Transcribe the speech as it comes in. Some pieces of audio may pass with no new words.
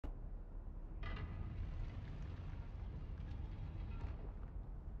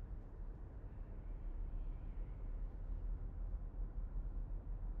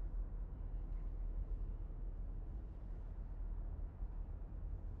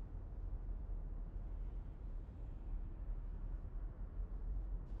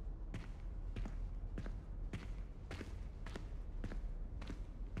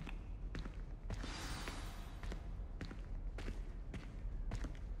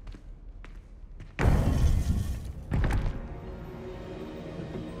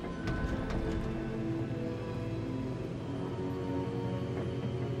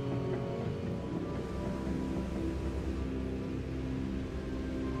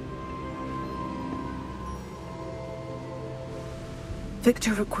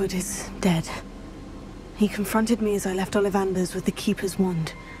Victor Rookwood is dead. He confronted me as I left Ollivander's with the Keeper's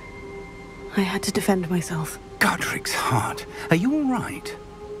wand. I had to defend myself. Godric's heart. Are you all right?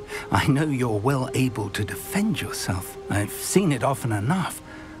 I know you're well able to defend yourself. I've seen it often enough.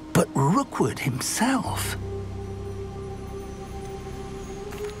 But Rookwood himself...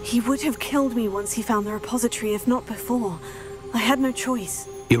 He would have killed me once he found the repository, if not before. I had no choice.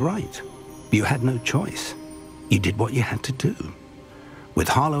 You're right. You had no choice. You did what you had to do. With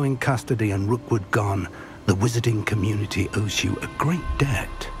Harlow in custody and Rookwood gone, the wizarding community owes you a great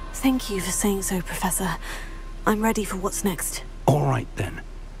debt. Thank you for saying so, Professor. I'm ready for what's next. All right, then.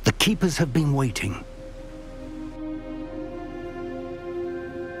 The Keepers have been waiting.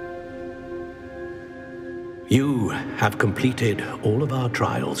 You have completed all of our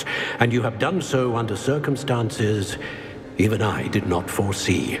trials, and you have done so under circumstances even I did not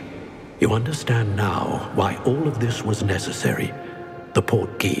foresee. You understand now why all of this was necessary. The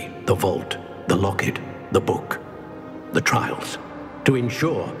portkey, the vault, the locket, the book, the trials. To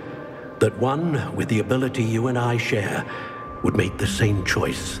ensure that one with the ability you and I share would make the same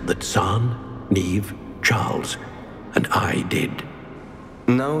choice that San, Neve, Charles, and I did.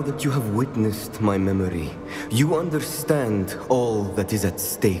 Now that you have witnessed my memory, you understand all that is at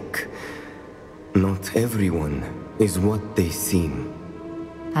stake. Not everyone is what they seem.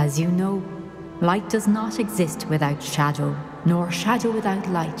 As you know, light does not exist without shadow, nor shadow without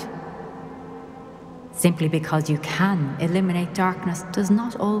light. Simply because you can eliminate darkness does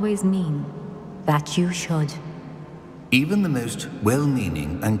not always mean that you should. Even the most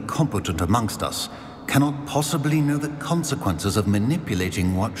well-meaning and competent amongst us cannot possibly know the consequences of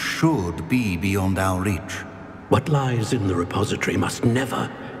manipulating what should be beyond our reach. What lies in the repository must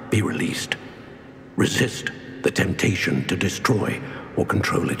never be released. Resist the temptation to destroy or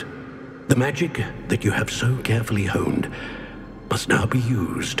control it. The magic that you have so carefully honed must now be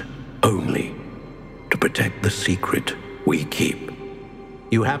used only to protect the secret we keep.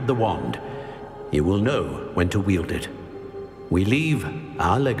 You have the wand. You will know when to wield it. We leave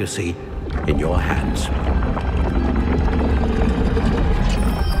our legacy in your hands.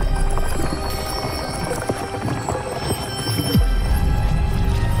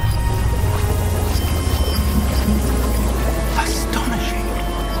 Astonishing.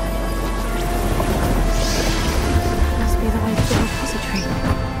 Must be the way to the repository.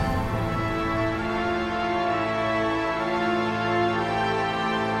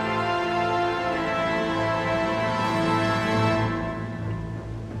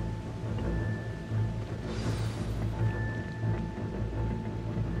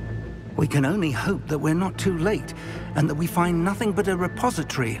 We can only hope that we're not too late, and that we find nothing but a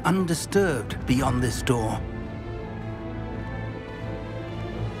repository undisturbed beyond this door.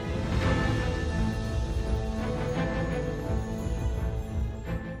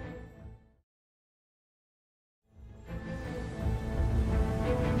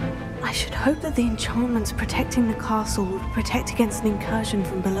 I should hope that the enchantments protecting the castle would protect against an incursion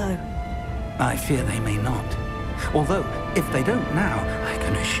from below. I fear they may not. Although, if they don't now, I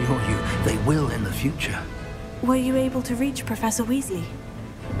can assure you they will in the future. Were you able to reach Professor Weasley?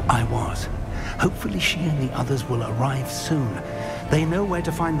 I was. Hopefully she and the others will arrive soon. They know where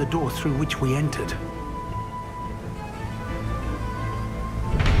to find the door through which we entered.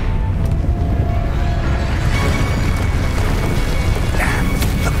 Damn,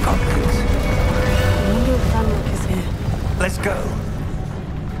 the goblins. I wonder if Ranrock is here. Let's go.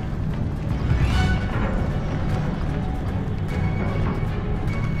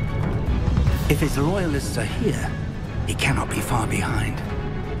 If his loyalists are here, he cannot be far behind.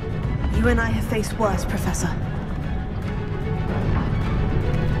 You and I have faced worse, Professor.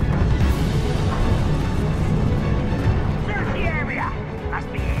 Search the area!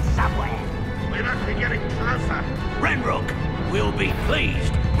 Must be here somewhere. We must be getting closer. Ranrock will be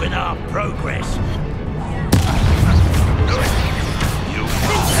pleased with our progress.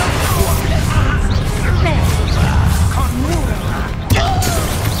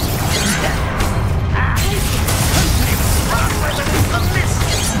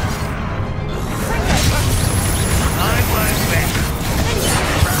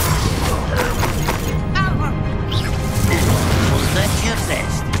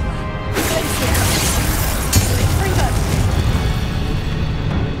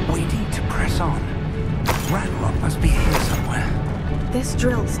 We need to press on. Ranrock must be here somewhere. This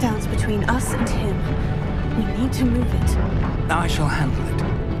drill stands between us and him. We need to move it. I shall handle it.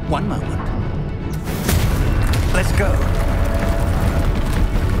 One moment. Let's go.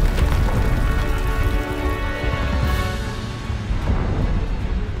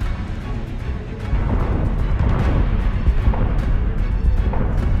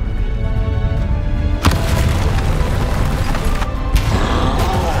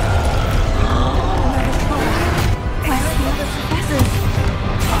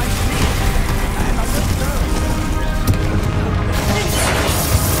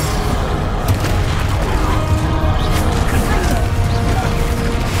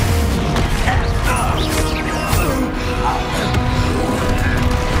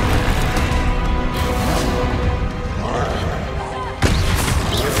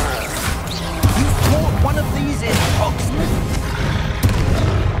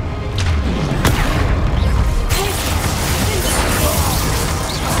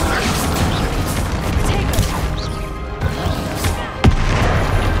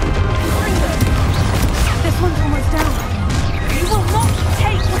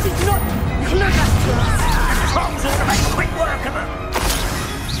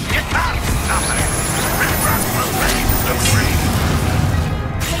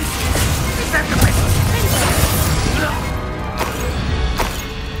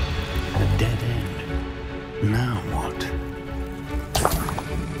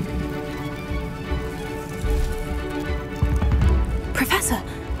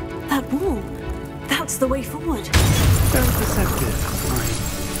 the way forward. Very perceptive.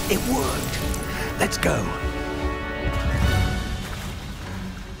 It worked. Let's go.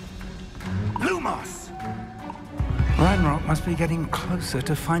 Lumos! Ranrock must be getting closer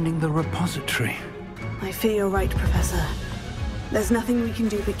to finding the repository. I fear you're right, Professor. There's nothing we can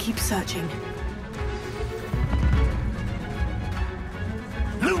do but keep searching.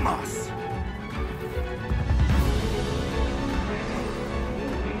 Lumos!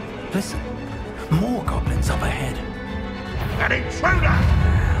 Listen, more goblins up ahead. An intruder!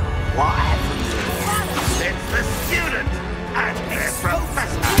 What happened to it? It's the student and their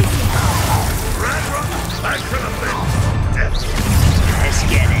professor. Ranrock, I could have been. Let's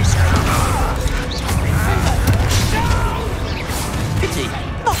get this over. Pity.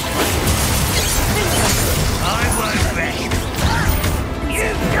 I won't rest. You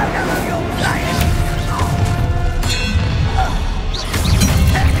don't know who you're playing.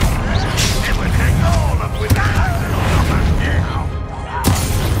 It would take all of without now.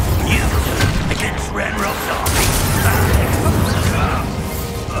 You against Ranrock's army.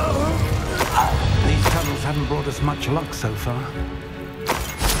 These tunnels haven't brought us much luck so far.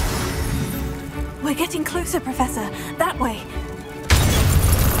 We're getting closer, Professor. That way.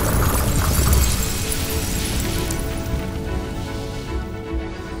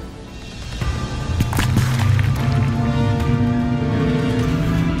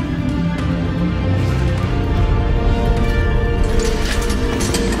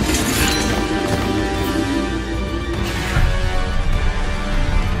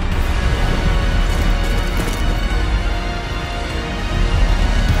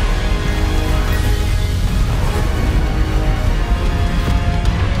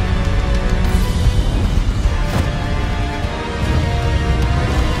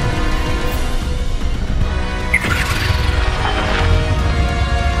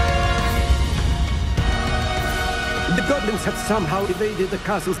 Have somehow evaded the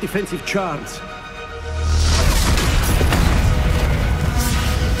castle's defensive charms.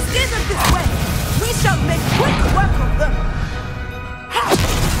 Steer them this way! We shall make quick work of them!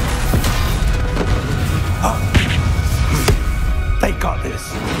 They got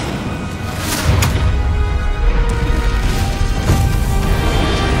this.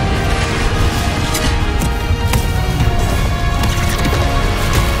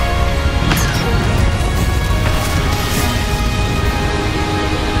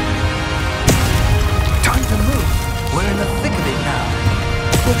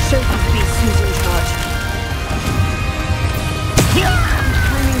 Show you to be who's in charge.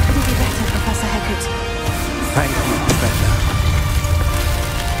 Timing couldn't be better, Professor Hecat. Thank you, Professor.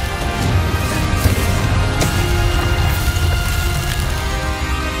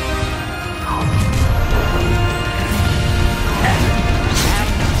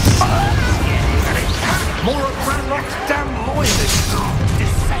 More of Ranrock's damn loyalists.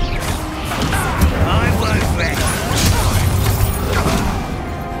 I won't rest.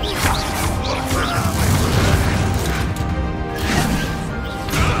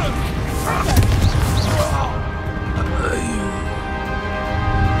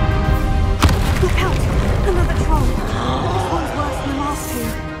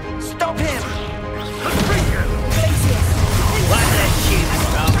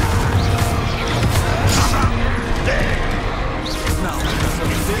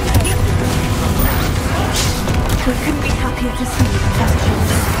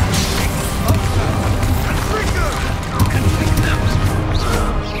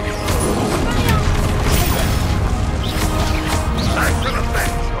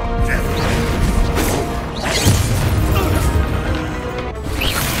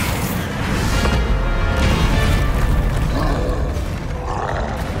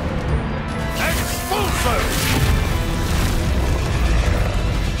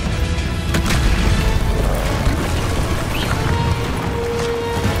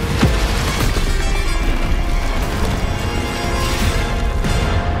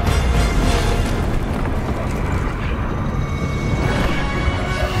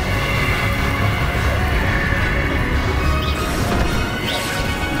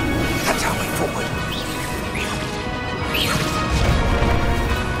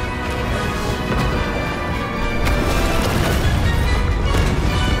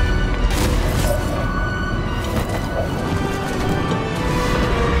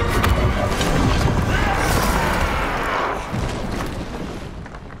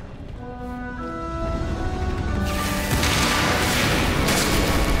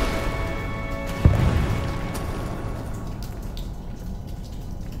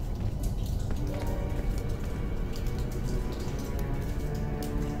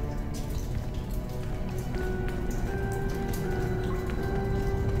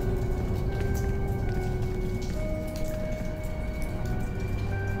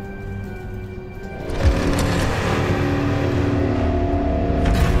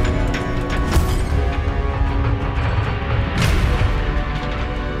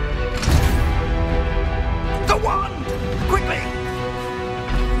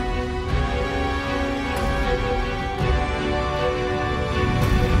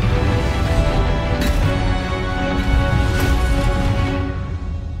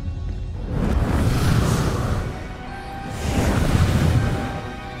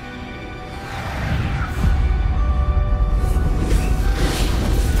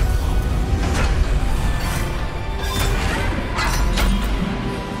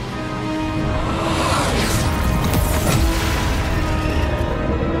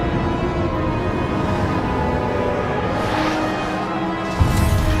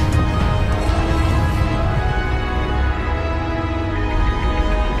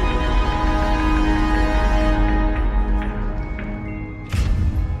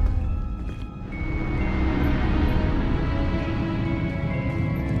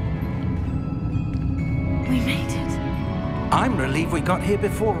 believe we got here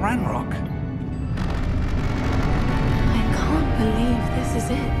before Ranrock. I can't believe this is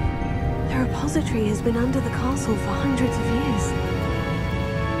it. The repository has been under the castle for hundreds of years.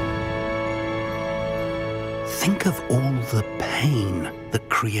 Think of all the pain that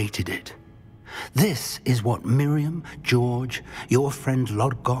created it. This is what Miriam, George, your friend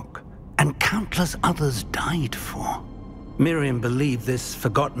Lodgok, and countless others died for. Miriam believed this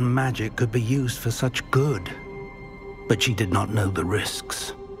forgotten magic could be used for such good, but she did not know the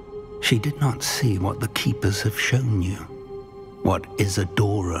risks. She did not see what the Keepers have shown you, what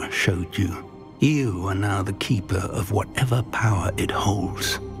Isadora showed you. You are now the Keeper of whatever power it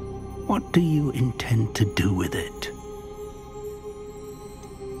holds. What do you intend to do with it?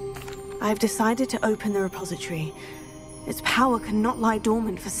 I've decided to open the repository. Its power cannot lie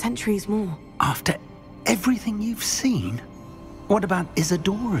dormant for centuries more. After everything you've seen? What about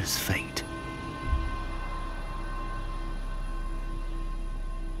Isadora's fate?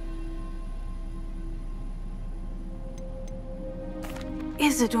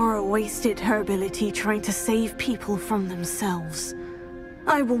 Isadora wasted her ability trying to save people from themselves.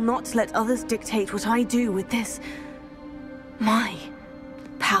 I will not let others dictate what I do with this... my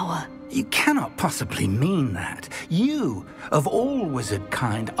power. You cannot possibly mean that. You, of all wizard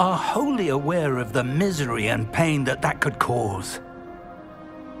kind, are wholly aware of the misery and pain that could cause.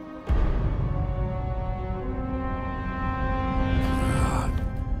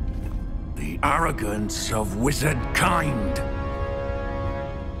 The arrogance of wizard kind.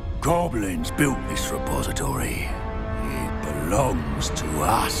 Goblins built this repository. It belongs to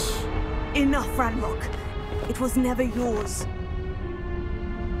us. Enough, Ranrock. It was never yours.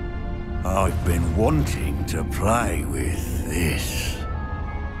 I've been wanting to play with this.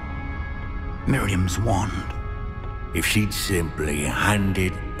 Miriam's wand. If she'd simply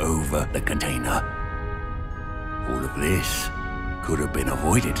handed over the container, all of this could have been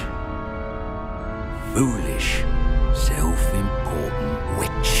avoided. Foolish, self-important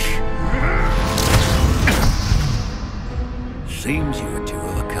witch. Seems you were two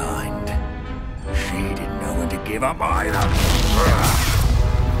of a kind. She didn't know when to give up either.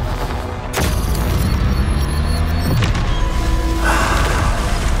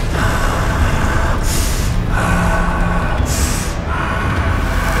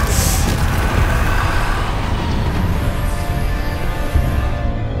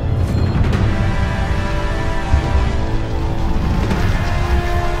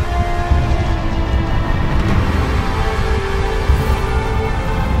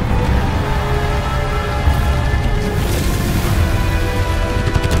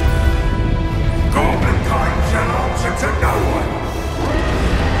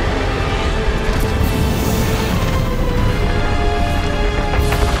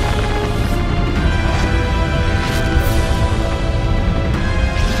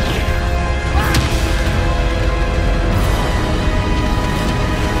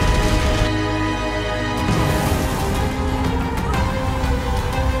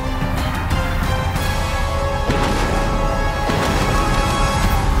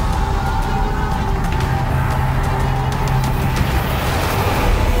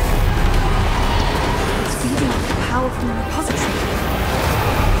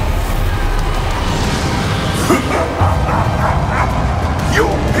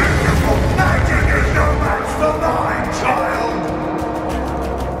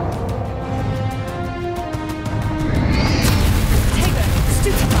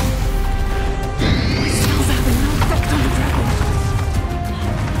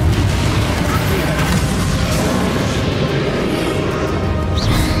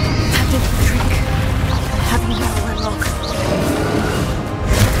 Have you now, Ranrock?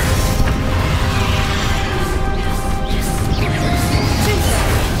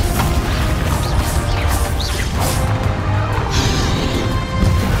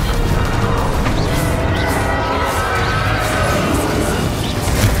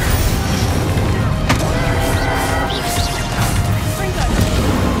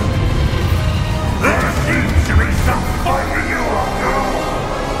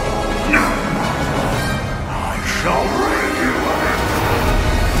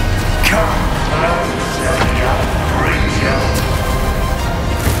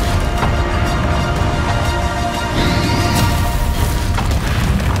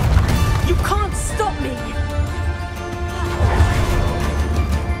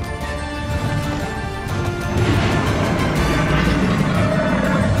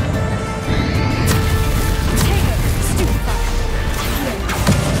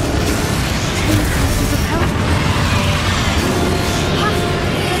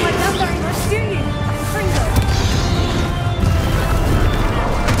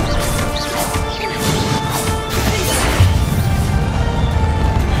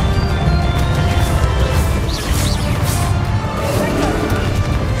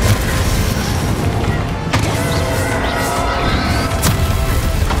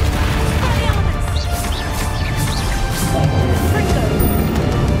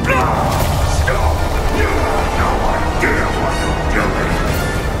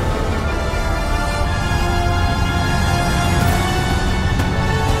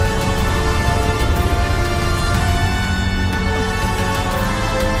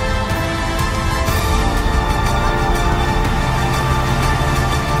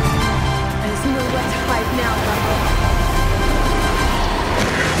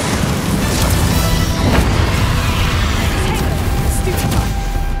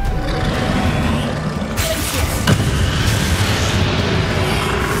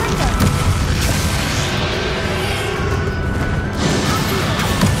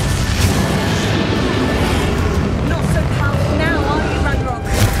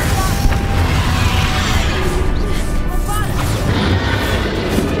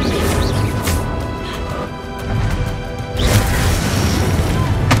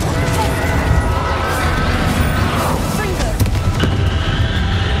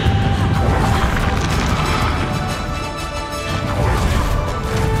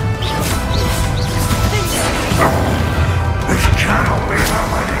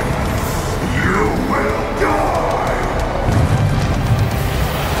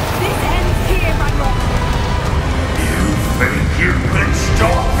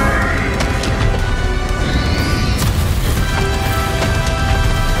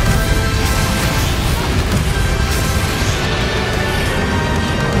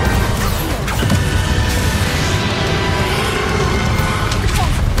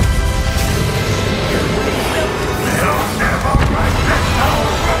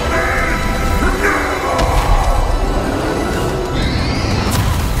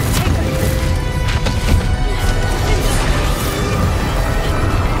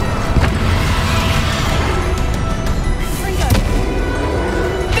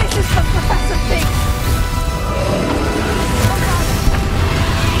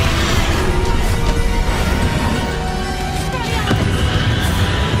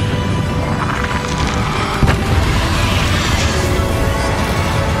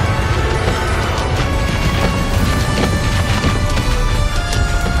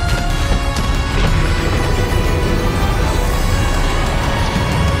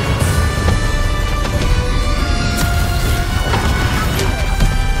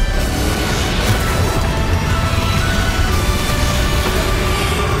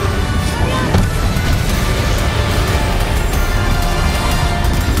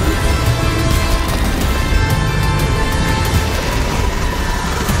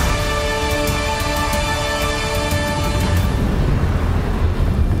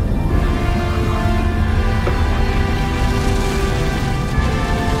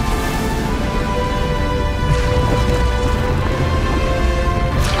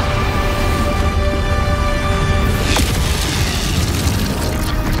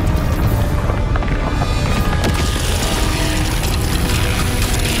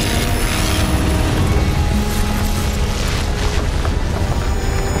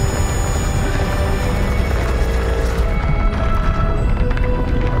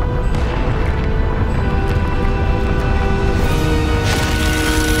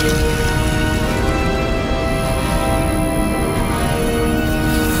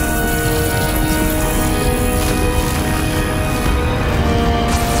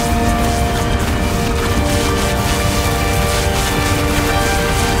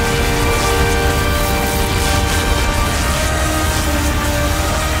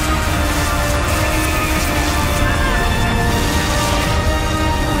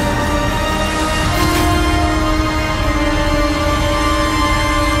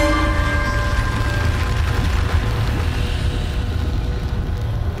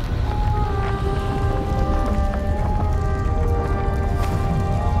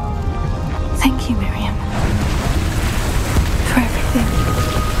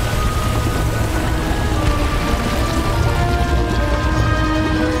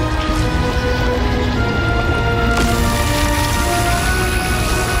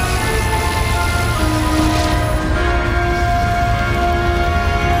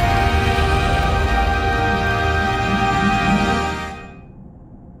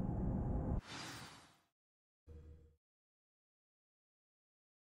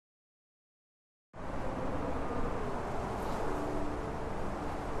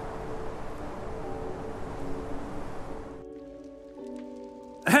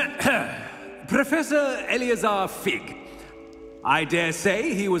 Professor Eleazar Fig. I dare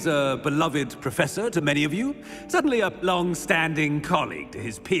say he was a beloved professor to many of you, certainly a long-standing colleague to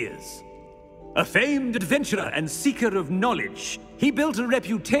his peers. A famed adventurer and seeker of knowledge, he built a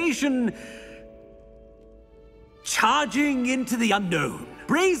reputation charging into the unknown,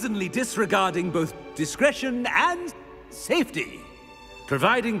 brazenly disregarding both discretion and safety,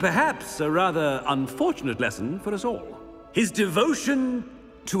 providing perhaps a rather unfortunate lesson for us all. His devotion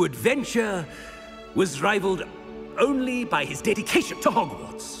to adventure was rivaled only by his dedication to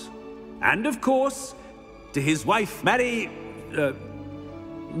Hogwarts. And of course, to his wife, Midi,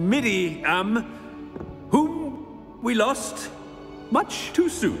 whom we lost much too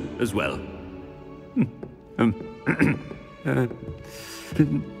soon as well.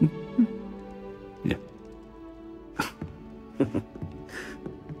 Yeah.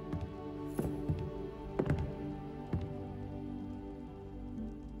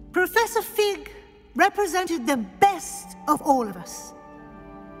 Professor Fig represented the best of all of us.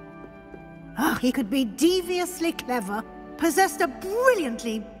 He could be deviously clever, possessed a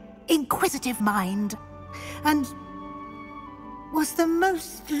brilliantly inquisitive mind, and was the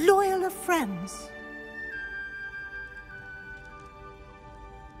most loyal of friends.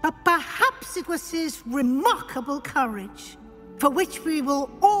 But perhaps it was his remarkable courage, for which we will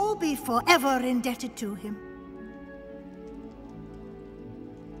all be forever indebted to him.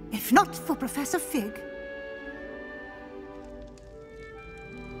 If not for Professor Fig,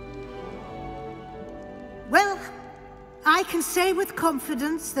 well, I can say with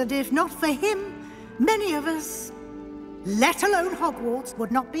confidence that if not for him, many of us, let alone Hogwarts, would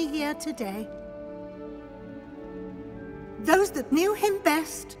not be here today. Those that knew him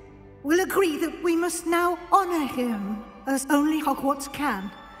best will agree that we must now honor him as only Hogwarts can,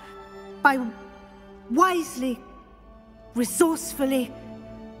 by wisely, resourcefully,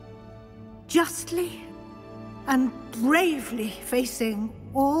 justly, and bravely facing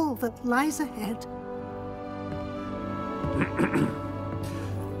all that lies ahead.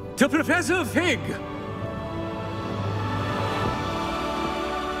 To Professor Fig!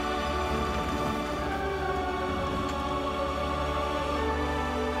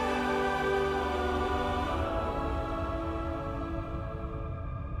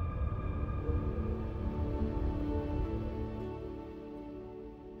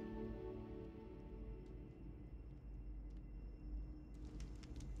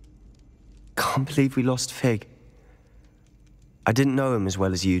 Can't believe we lost Fig. I didn't know him as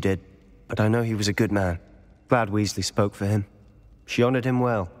well as you did, but I know he was a good man. Glad Weasley spoke for him. She honored him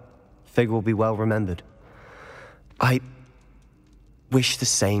well. Fig will be well remembered. I wish the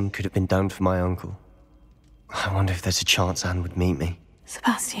same could have been done for my uncle. I wonder if there's a chance Anne would meet me.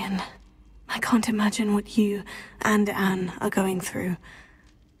 Sebastian, I can't imagine what you and Anne are going through.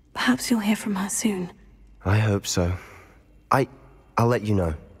 Perhaps you'll hear from her soon. I hope so. I'll let you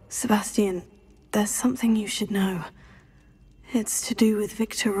know. Sebastian, there's something you should know. It's to do with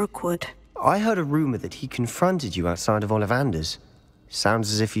Victor Rookwood. I heard a rumor that he confronted you outside of Ollivander's.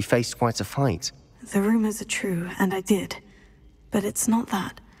 Sounds as if you faced quite a fight. The rumors are true, and I did. But it's not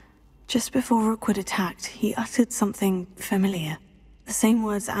that. Just before Rookwood attacked, he uttered something familiar. The same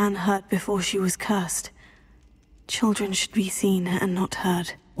words Anne heard before she was cursed. Children should be seen and not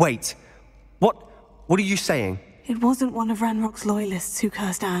heard. Wait. What are you saying? It wasn't one of Ranrock's loyalists who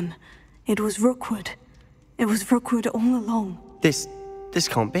cursed Anne. It was Rookwood. It was Rookwood all along. This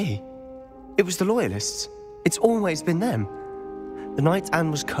can't be. It was the Loyalists. It's always been them. The night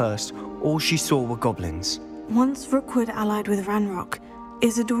Anne was cursed, all she saw were goblins. Once Rookwood allied with Ranrock,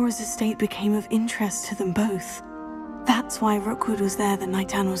 Isadora's estate became of interest to them both. That's why Rookwood was there the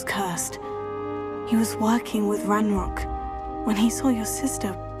night Anne was cursed. He was working with Ranrock. When he saw your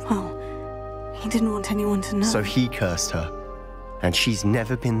sister, well, he didn't want anyone to know. So he cursed her, and she's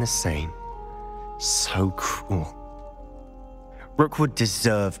never been the same. So cruel. Rookwood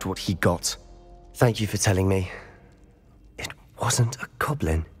deserved what he got. Thank you for telling me. It wasn't a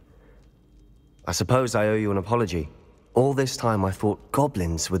goblin. I suppose I owe you an apology. All this time I thought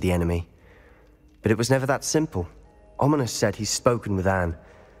goblins were the enemy. But it was never that simple. Ominous said he's spoken with Anne.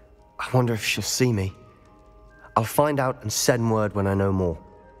 I wonder if she'll see me. I'll find out and send word when I know more.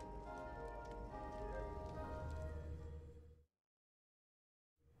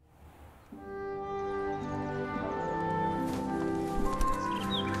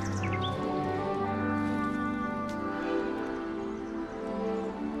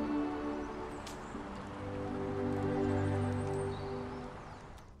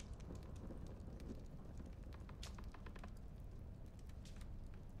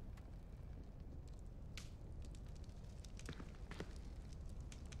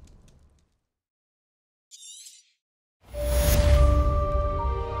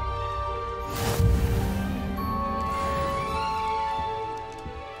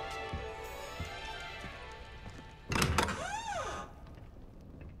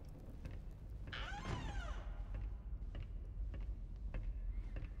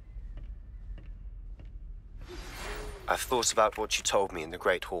 I've thought about what you told me in the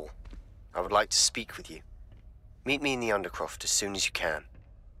Great Hall. I would like to speak with you. Meet me in the Undercroft as soon as you can.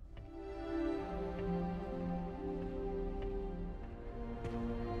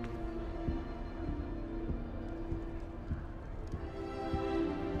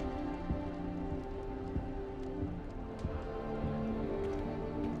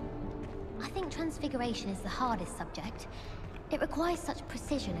 I think transfiguration is the hardest subject. It requires such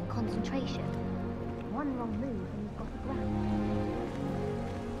precision and concentration. One wrong move